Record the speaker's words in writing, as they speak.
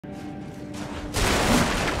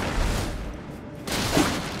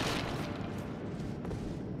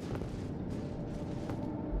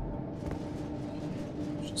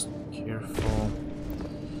Just careful.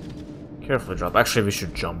 Careful drop. Actually, we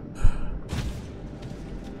should jump.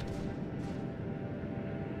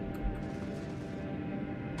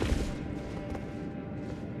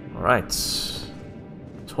 Alright.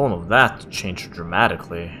 Tone of that changed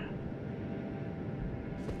dramatically.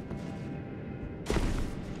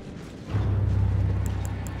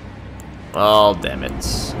 Oh, damn it.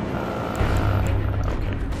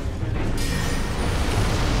 Okay.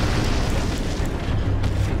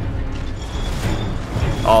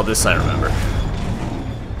 All this I remember.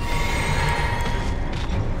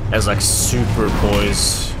 As like super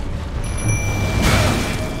poise.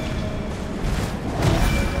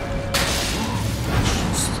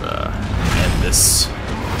 Just end this.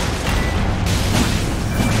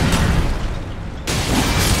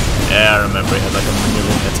 Yeah, I remember he had like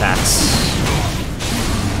 1,000,000 attacks.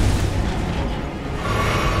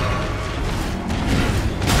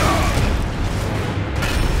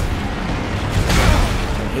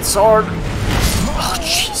 It's hard. Oh,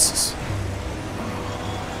 Jesus.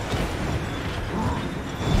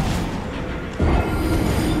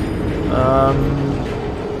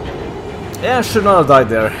 Yeah, I should not have died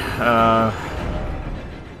there.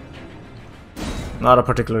 Not a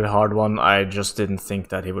particularly hard one, I just didn't think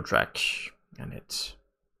that he would track and hit.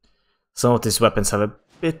 Some of these weapons have a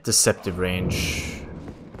bit deceptive range.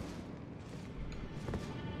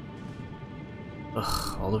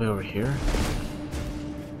 Ugh, all the way over here?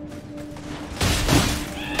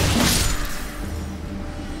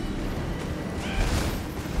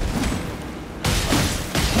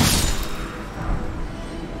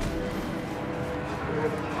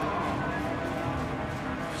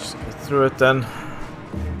 Just get through it then.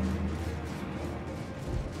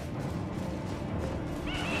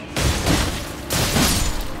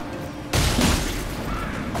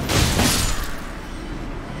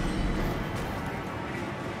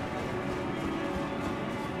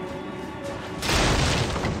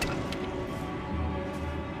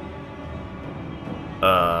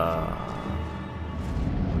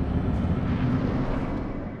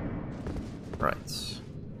 Right.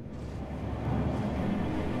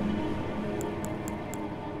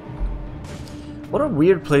 What a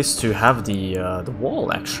weird place to have the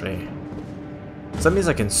wall, actually. So that means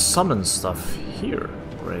I can summon stuff here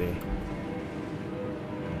already.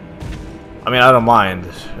 I mean, I don't mind.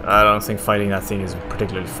 I don't think fighting that thing is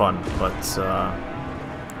particularly fun, but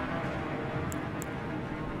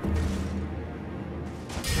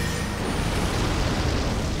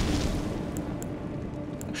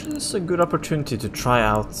this is a good opportunity to try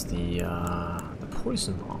out the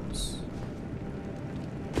poison bombs.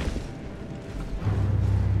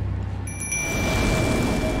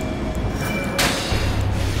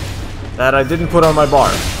 That I didn't put on my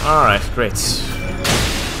bar. Alright, great.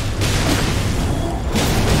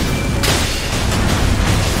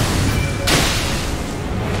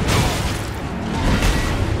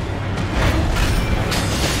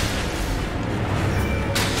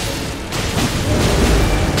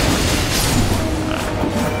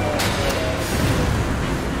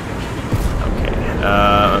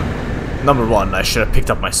 Number one, I should have picked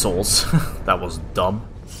up my souls. That was dumb.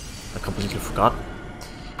 I completely forgot.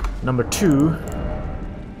 Number two,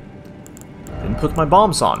 didn't put my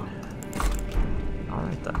bombs on.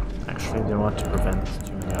 Alright then. Actually, didn't want to prevent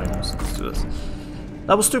too many items. Let's do this.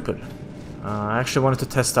 That was stupid. I actually wanted to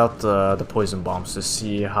test out the poison bombs to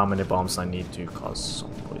see how many bombs I need to cause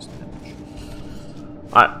some poison damage.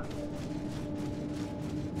 Alright.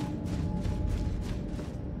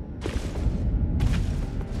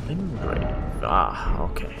 Ah,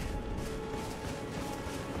 okay.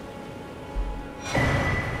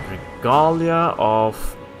 Regalia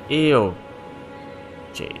of Aaah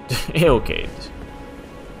Jade. Aaah.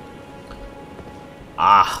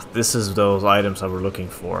 Ah, this is those items I were looking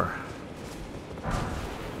for.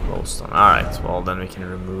 Glowstone. Alright, well then we can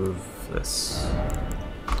remove this.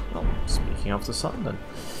 Well, speaking of the sun then.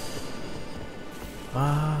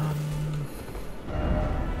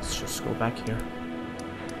 Let's just go back here.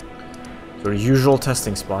 Our usual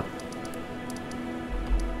testing spot.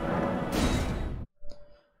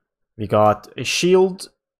 We got a shield,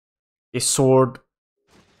 a sword,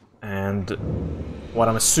 and what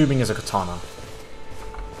I'm assuming is a katana.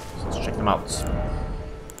 So let's check them out.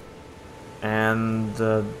 And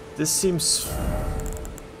this seems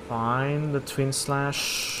fine, the twin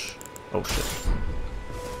slash. Oh shit.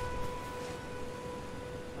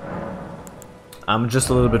 I'm just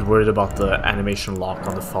a little bit worried about the animation lock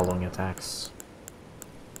on the following attacks.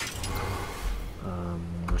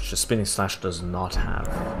 which the spinning slash does not have.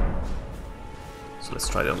 So let's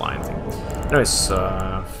try the line thing. Anyways,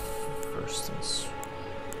 first things.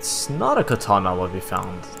 It's not a katana what we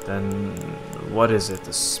found. Then what is it?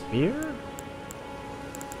 A spear?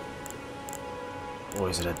 Or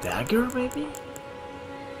is it a dagger maybe?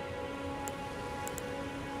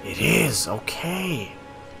 It is, okay.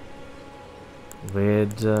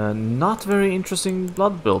 With not very interesting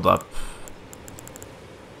blood buildup.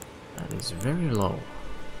 That is very low.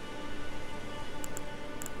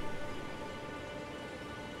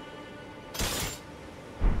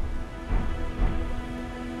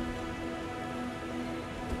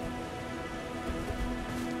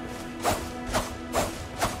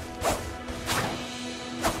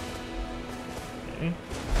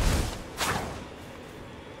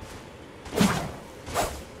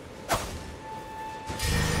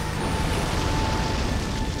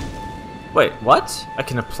 Wait, what? I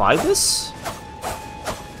can apply this?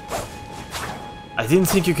 I didn't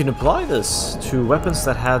think you can apply this to weapons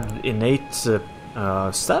that had innate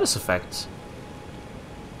status effect.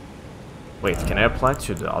 Wait, can I apply it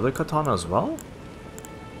to the other katana as well?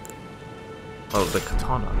 Oh, the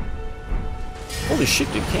katana. Holy shit,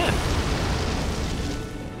 you can!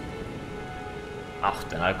 Oh,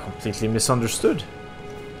 then I completely misunderstood.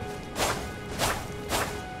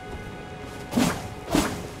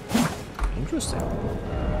 Interesting.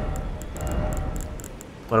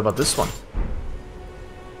 What about this one?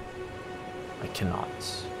 I cannot.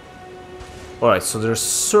 Alright, so there's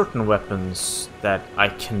certain weapons that I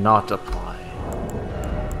cannot apply.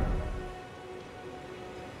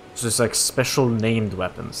 So it's like special named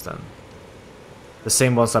weapons then. The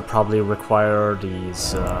same ones that probably require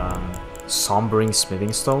these sombering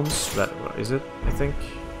smithing stones. That is it, I think.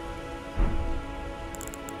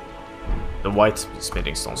 The white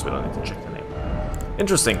smithing stones, we don't need to check the name.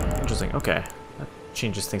 Interesting, interesting, okay. That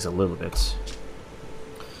changes things a little bit.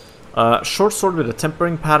 Short sword with a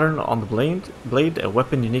tempering pattern on the blade, a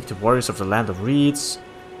weapon unique to warriors of the Land of Reeds.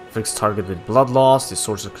 Fixed target with blood loss. These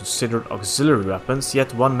swords are considered auxiliary weapons,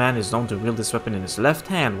 yet one man is known to wield this weapon in his left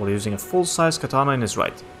hand while using a full-size katana in his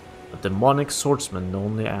right. A demonic swordsman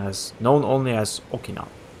known only as Okina.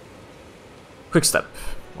 Quick step.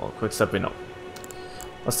 Well, quick step we know.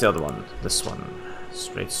 What's the other one? This one.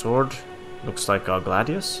 Straight sword. Looks like a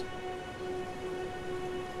gladius.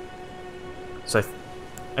 So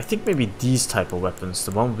I think maybe these type of weapons,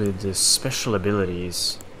 the one with the special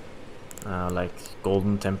abilities, like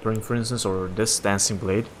golden tempering for instance, or this dancing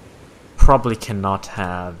blade, probably cannot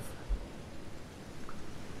have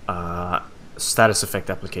status effect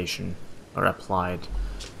application or applied.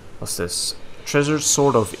 What's this? Treasure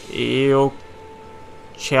sword of Aaah.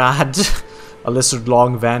 A lesser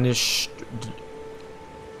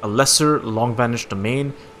long vanished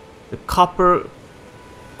domain. The copper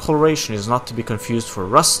coloration is not to be confused for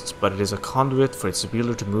rust, but it is a conduit for its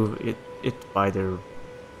wielder to move it by their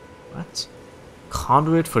what?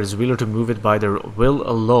 Conduit for its wielder to move it by their will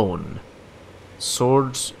alone.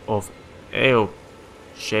 Swords of Aaah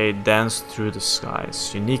dance through the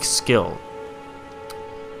skies. Unique skill.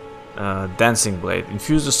 Dancing blade.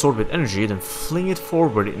 Infuse the sword with energy, then fling it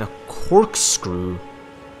forward in a corkscrew.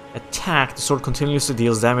 Attack. The sword continuously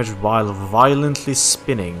deals damage while violently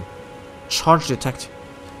spinning. Charge the attack. So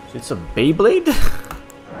it's a Beyblade?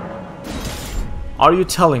 Are you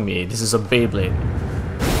telling me this is a Beyblade?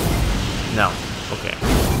 No. Okay.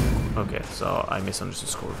 Okay, so I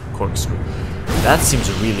misunderstood corkscrew. That seems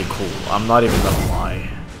really cool. I'm not even gonna lie.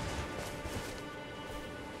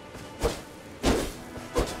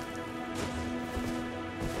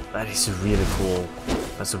 That is really cool.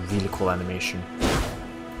 That's a really cool animation.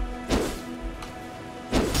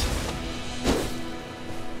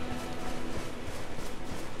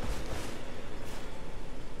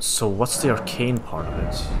 So what's the arcane part of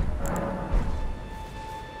it?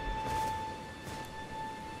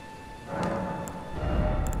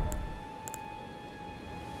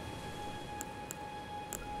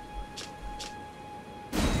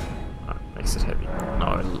 Makes it heavy.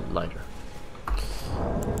 No, lighter.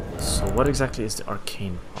 So what exactly is the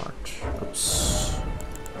arcane part? Oops.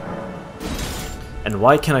 And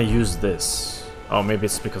why can I use this? Oh, maybe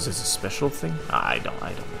it's because it's a special thing? I don't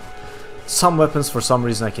know. Some weapons, for some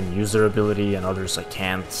reason, I can use their ability, and others I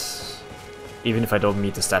can't. Even if I don't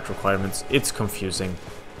meet the stat requirements, it's confusing.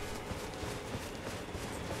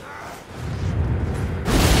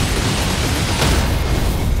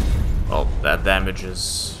 Well, that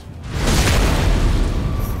damages.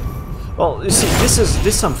 Well, you see,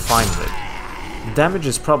 this I'm fine with. Damage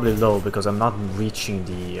is probably low because I'm not reaching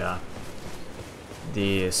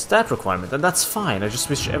the stat requirement, and that's fine. I just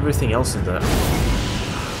wish everything else in the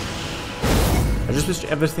I just wish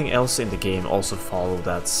everything else in the game also followed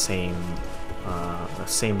that same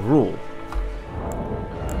rule.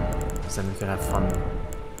 Because then we can have fun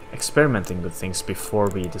experimenting with things before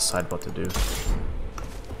we decide what to do.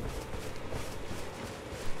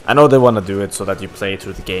 I know they want to do it so that you play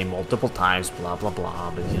through the game multiple times, blah blah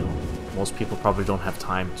blah, but you know, most people probably don't have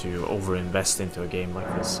time to over-invest into a game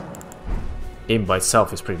like this. Game by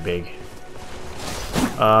itself is pretty big.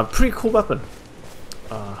 Pretty cool weapon.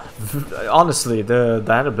 Honestly,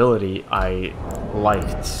 that ability I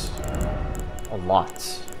liked a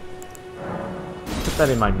lot. Put that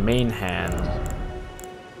in my main hand.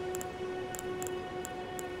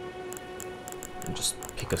 And just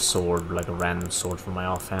pick a sword, like a random sword from my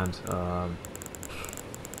offhand.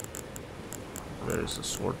 Where is the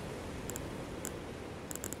sword?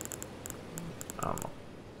 I don't know.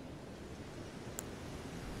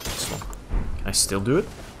 This one. Can I still do it?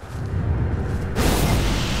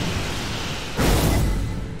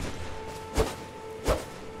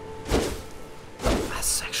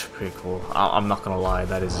 That's actually pretty cool. I'm not gonna lie,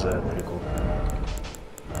 that is pretty cool.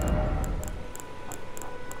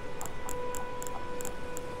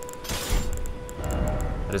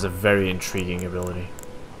 That is a very intriguing ability.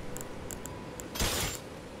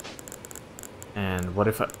 And what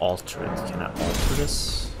if I alter it? Can I alter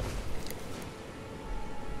this?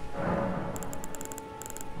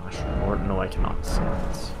 Or no, I cannot.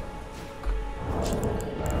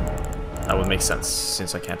 That would make sense,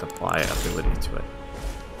 since I can't apply ability to it.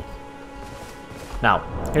 Now,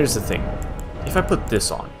 here's the thing. If I put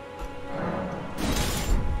this on,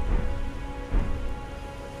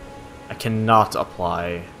 I cannot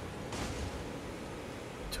apply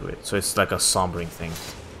to it, so it's like a sombering thing.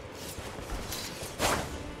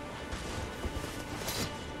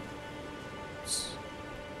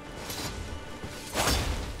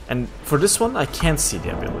 And for this one, I can't see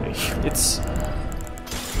the ability. It's...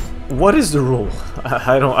 What is the rule?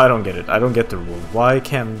 I don't get it. I don't get the rule. Why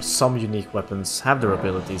can some unique weapons have their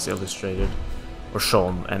abilities illustrated or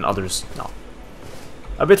shown and others not?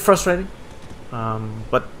 A bit frustrating,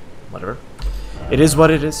 but whatever. It is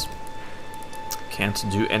what it is. Can't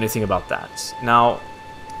do anything about that. Now,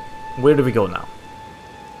 where do we go now?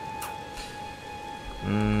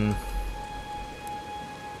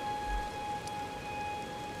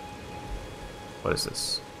 What is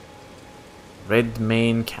this? Red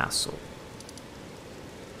Main Castle.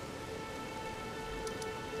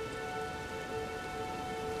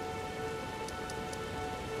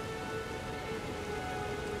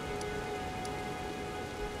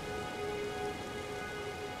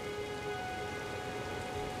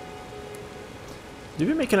 Did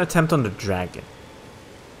we make an attempt on the dragon?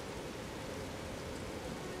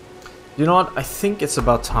 You know what? I think it's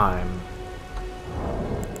about time.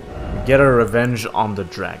 Get our revenge on the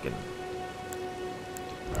dragon.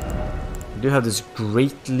 We do have this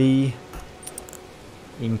greatly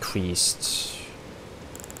increased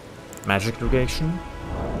magic negation.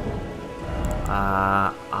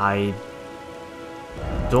 I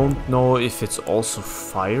don't know if it's also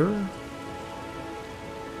fire.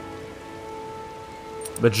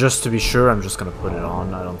 But just to be sure, I'm just gonna put it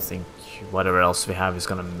on. I don't think whatever else we have is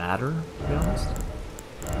gonna matter, to be honest.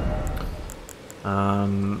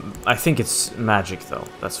 I think it's magic though,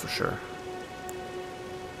 that's for sure.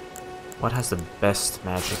 What has the best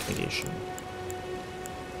magic negation?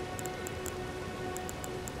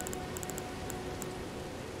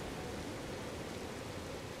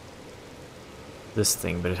 This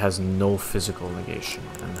thing, but it has no physical negation.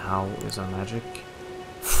 And how is our magic?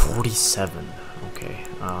 47. Okay.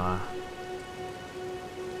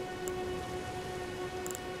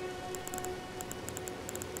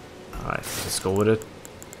 Alright, let's go with it.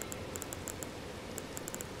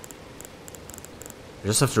 You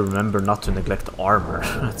just have to remember not to neglect armor.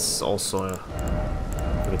 That's also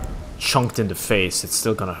get chunked in the face. It's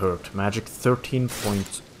still gonna hurt. Magic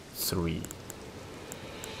 13.3.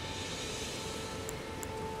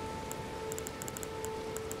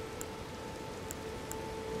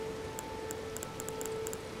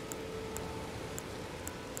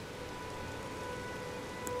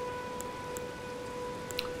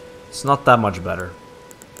 It's not that much better.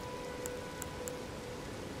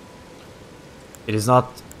 It is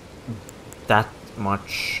not that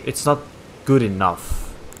much. It's not good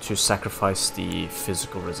enough to sacrifice the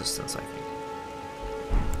physical resistance, I think.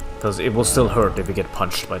 Because it will still hurt if we get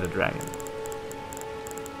punched by the dragon.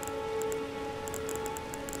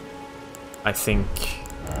 I think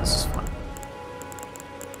this is fine.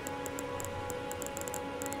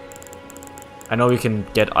 I know we can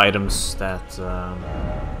get items that...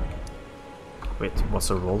 Wait, what's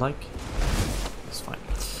a roll like? That's fine.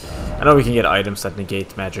 I know we can get items that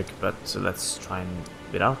negate magic, but let's try and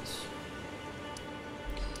beat out.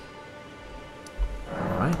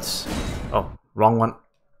 Alright. Oh, wrong one.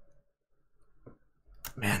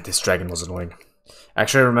 Man, this dragon was annoying.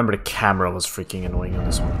 Actually, I remember the camera was freaking annoying on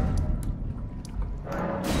this one.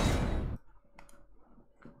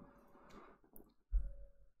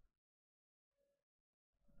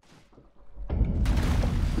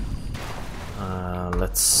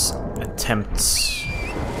 Let's attempt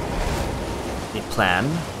a plan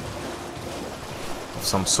of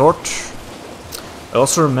some sort. I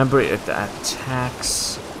also remember it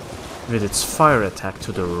attacks with its fire attack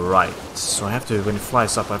to the right. So I have to, when it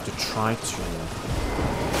flies up, I have to try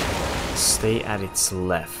to stay at its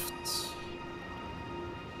left.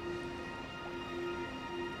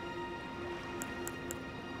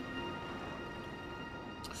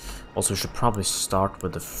 Also, we should probably start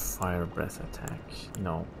with the fire breath attack.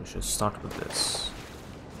 No, we should start with this.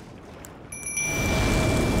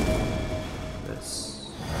 This.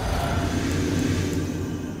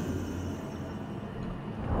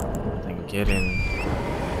 Then get in.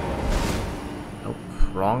 Nope,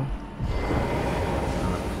 wrong.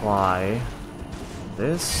 And apply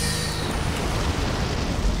this.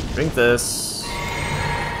 Drink this.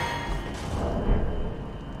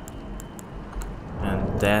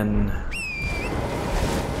 Then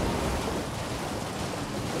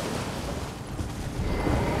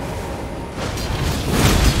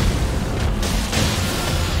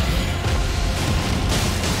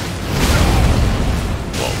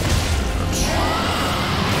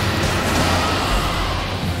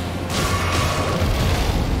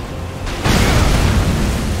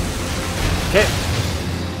okay,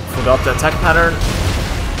 forgot the attack pattern.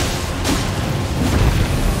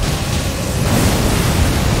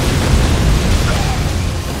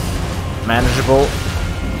 Manageable.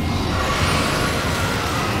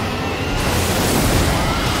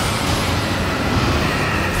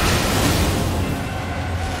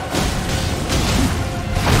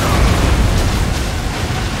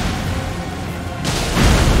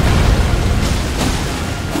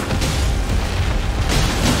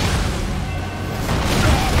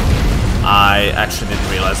 I actually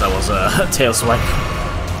didn't realize that was a tail swipe.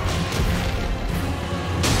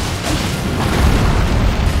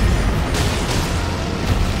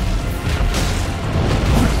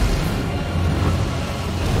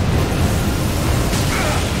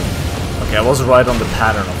 Okay, I was right on the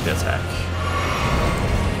pattern of the attack.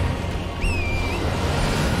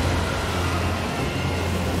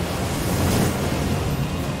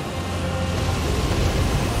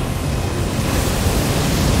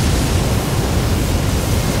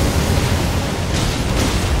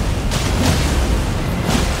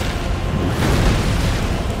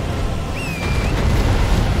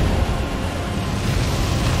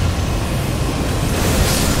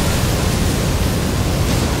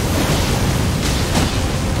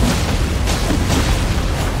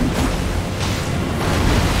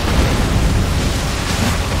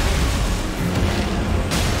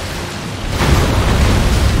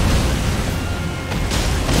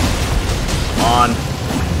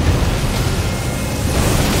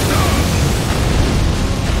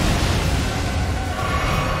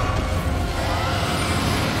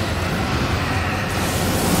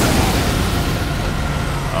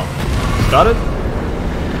 Got it?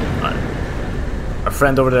 Right. Our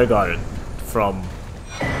friend over there got it. From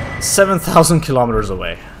 7,000 kilometers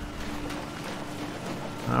away.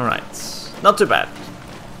 Alright. Not too bad.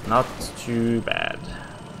 Not too bad.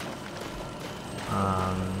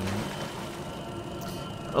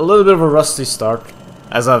 A little bit of a rusty start.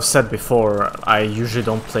 As I've said before, I usually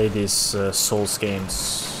don't play these Souls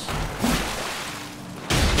games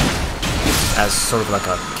as sort of like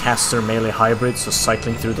a caster melee hybrid, so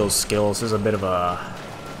cycling through those skills is a bit of a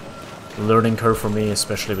learning curve for me,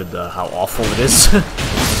 especially with how awful it is on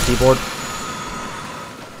the keyboard.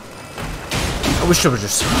 I wish I would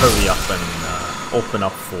just hurry up and open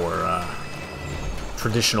up for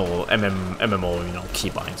traditional MMO, you know,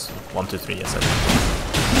 keybinds. 1, 2, 3, yes I do.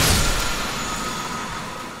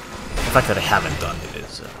 The fact that I haven't done it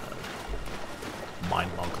is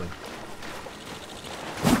mind-boggling.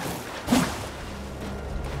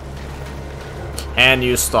 And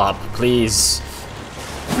you stop, please.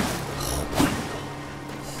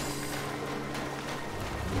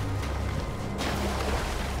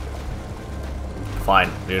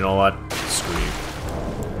 Fine, you know what? Screw you.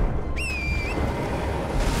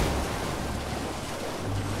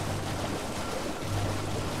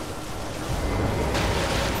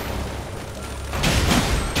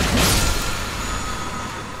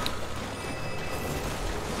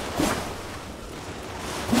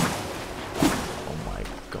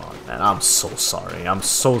 I'm so sorry. I'm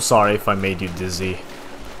so sorry if I made you dizzy.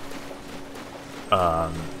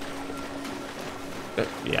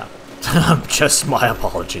 Yeah. Just my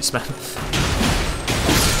apologies, man.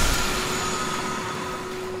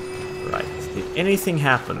 Right. Did anything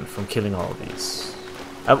happen from killing all of these?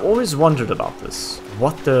 I've always wondered about this.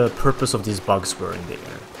 What the purpose of these bugs were in the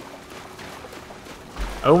air.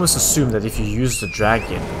 I almost assumed that if you use the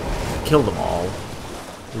dragon, kill them all,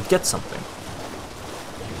 you'd get something.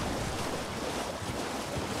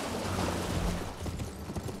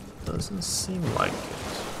 Doesn't seem like it.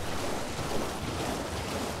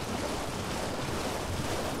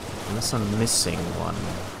 Unless I'm missing one.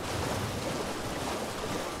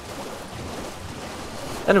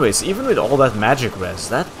 Anyways, even with all that magic res,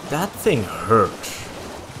 that thing hurt.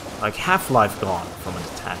 Like half-life gone from an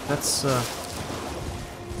attack. That's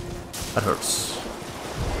that hurts.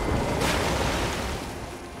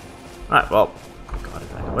 Alright, well, got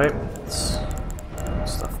it right away. Let's put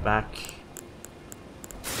stuff back.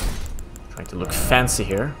 Trying to look fancy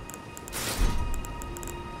here.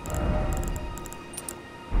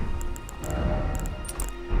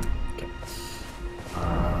 Okay.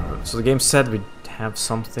 So the game said we'd have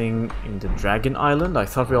something in the Dragon Island. I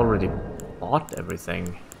thought we already bought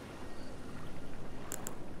everything.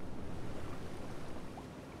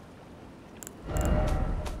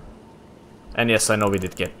 And yes, I know we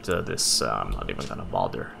did get this. I'm not even gonna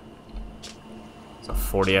bother. It's a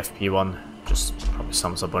 40 FP one. Just probably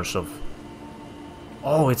summons a bunch of...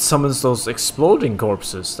 Oh, it summons those exploding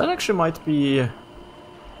corpses. That actually might be...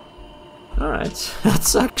 Alright,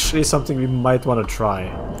 that's actually something we might want to try.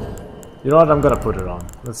 You know what, I'm gonna put it on.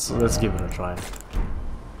 Let's give it a try.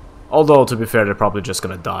 Although, to be fair, they're probably just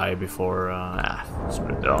gonna die before... screw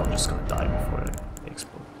it, they're all just gonna die before they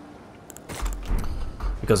explode.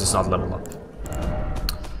 Because it's not leveled up.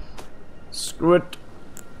 Screw it.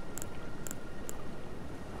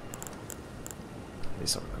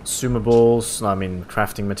 These are consumables, no, I mean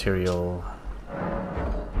crafting material.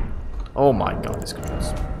 Oh my god, these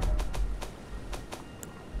controls.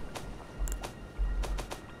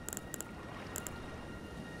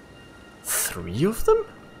 Three of them?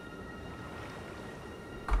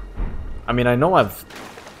 I mean, I know I've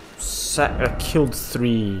killed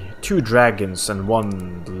two dragons and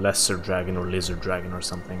one lesser dragon or lizard dragon or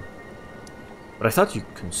something. But I thought you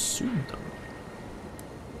consumed them.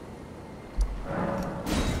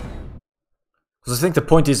 Because I think the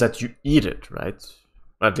point is that you eat it, right?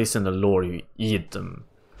 Or at least in the lore, you eat them.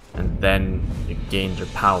 And then you gain their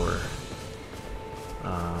power.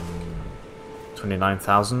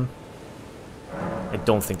 29,000? I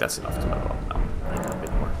don't think that's enough to level up now. I need a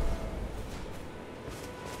bit more.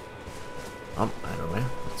 Oh, either way,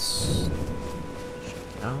 let's check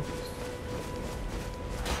it out.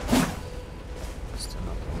 Still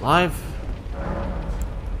not alive.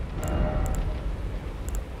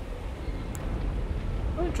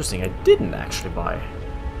 Oh, interesting, I didn't actually buy.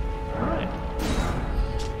 Alright.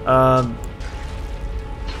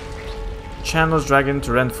 Channels dragon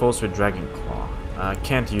to rend foes with dragon claw.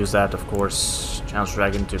 Can't use that, of course. Channels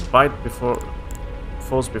dragon to bite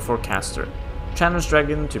foes before caster. Channels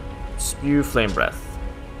dragon to spew flame breath.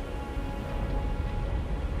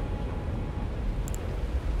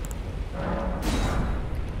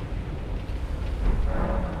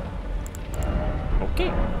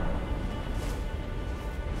 Okay.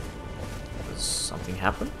 Does something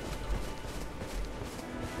happen?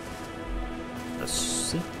 Let's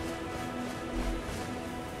see.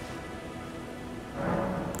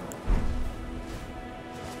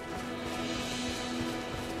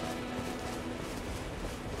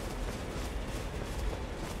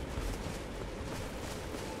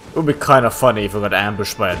 It would be kind of funny if we got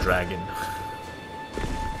ambushed by a dragon.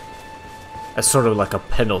 As sort of like a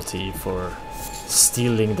penalty for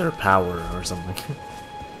stealing their power or something.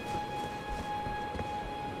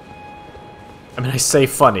 I mean, I say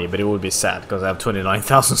funny, but it would be sad because I have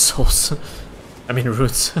 29,000 souls. I mean,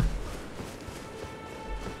 roots.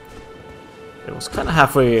 It was kind of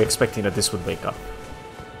halfway expecting that this would wake up.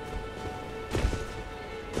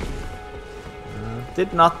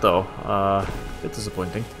 Did not though. A bit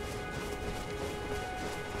disappointing.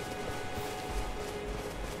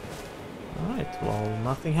 Alright, well,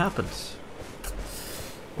 nothing happens.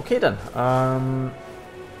 Okay then.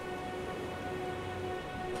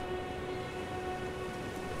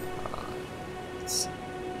 Let's see.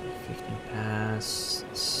 15 pass.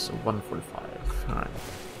 It's 145. Alright.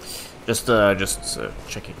 Just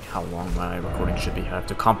checking how long my recording should be. I have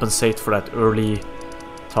to compensate for that early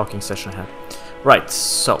talking session I had. Right,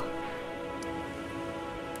 so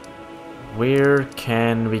where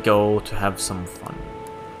can we go to have some fun?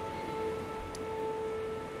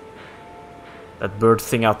 That bird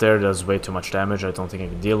thing out there does way too much damage. I don't think I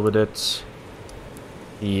can deal with it.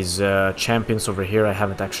 These champions over here I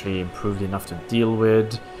haven't actually improved enough to deal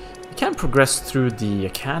with. You can progress through the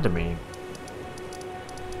academy.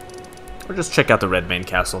 Or just check out the red main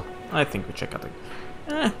castle. I think we check out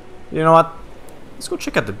the... you know what? Let's go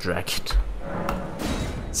check out the dragon.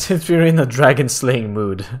 Since we're in a dragon slaying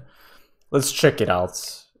mood. Let's check it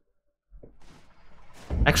out.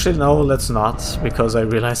 Actually, no, let's not, because I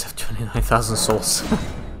realize I have 29,000 souls.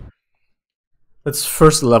 Let's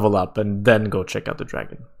first level up and then go check out the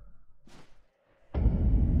dragon.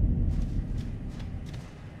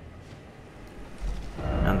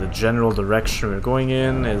 And the general direction we're going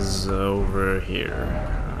in is over here.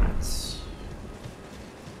 Alright.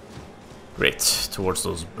 Great, towards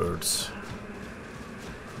those birds.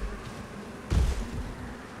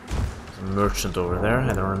 Merchant over there.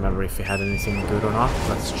 I don't remember if he had anything good or not.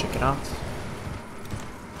 Let's check it out.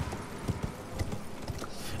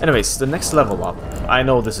 Anyways, the next level up. I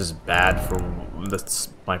know this is bad for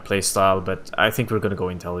my playstyle, but I think we're gonna go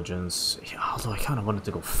intelligence. Although I kind of wanted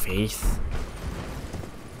to go faith.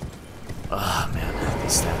 Ah, man,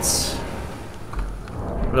 these stats.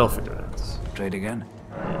 We'll figure it out. Trade again?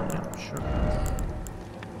 Yeah, sure.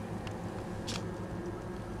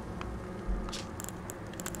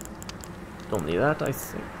 Don't need that, I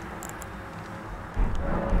think.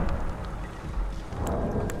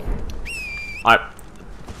 Alright.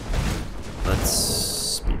 Let's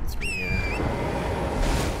speed through here.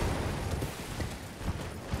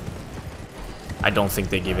 I don't think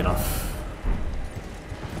they give enough.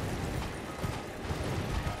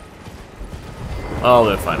 Oh,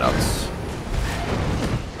 we'll find out.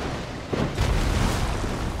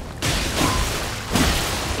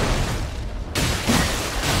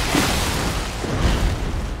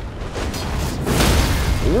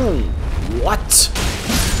 Ooh, what?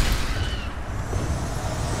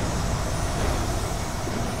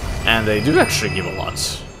 And they do actually give a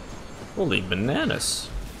lot. Holy bananas.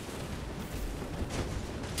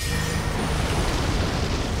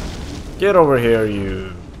 Get over here,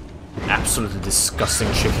 you absolutely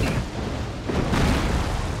disgusting chicken.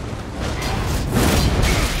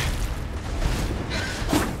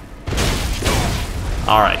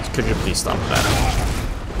 Alright, could you please stop that?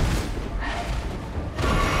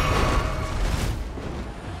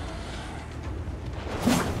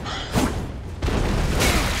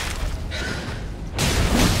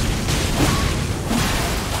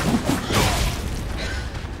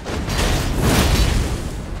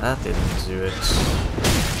 That didn't do it.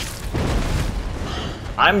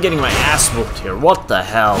 I'm getting my ass whooped here. What the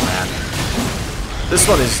hell, man? This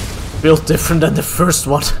one is built different than the first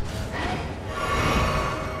one.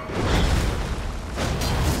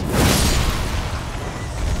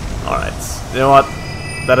 Alright. You know what?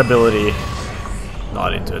 That ability...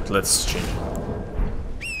 Not into it. Let's change it.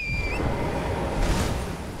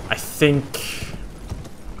 I think...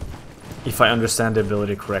 If I understand the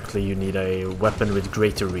ability correctly, you need a weapon with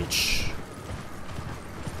greater reach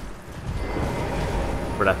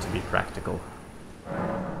for that to be practical.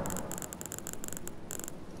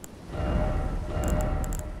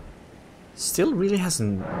 Still really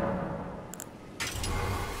hasn't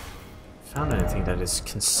found anything that is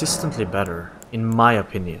consistently better, in my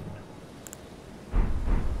opinion.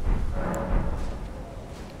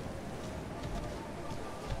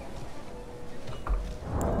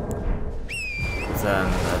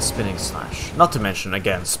 Than spinning slash. Not to mention,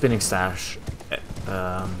 again, spinning slash,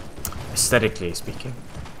 aesthetically speaking,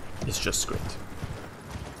 is just great.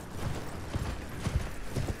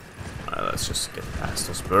 Let's just get past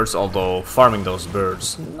those birds. Although farming those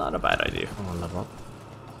birds, not a bad idea on one level.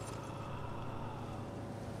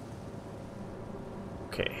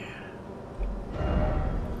 Okay.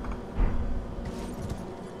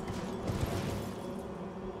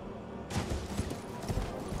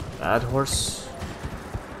 Bad horse.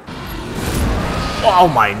 Oh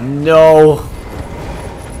my, no!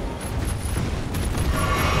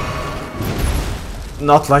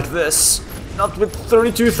 Not like this. Not with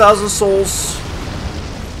 32,000 souls.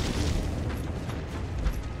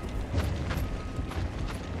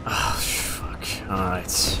 Ah, fuck.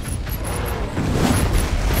 Alright.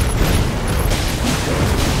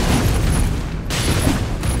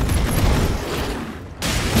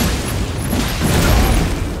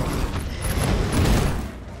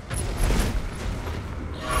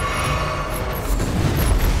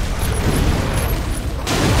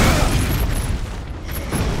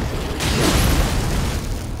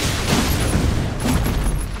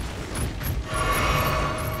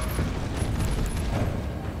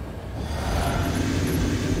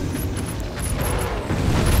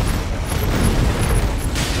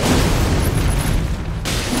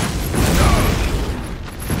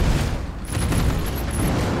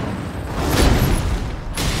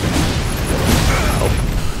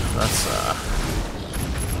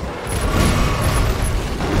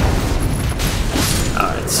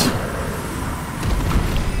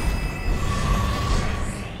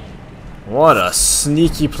 What a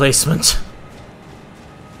sneaky placement.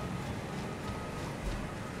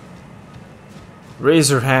 Raise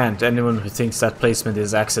your hand, anyone who thinks that placement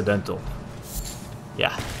is accidental.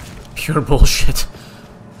 Yeah, pure bullshit.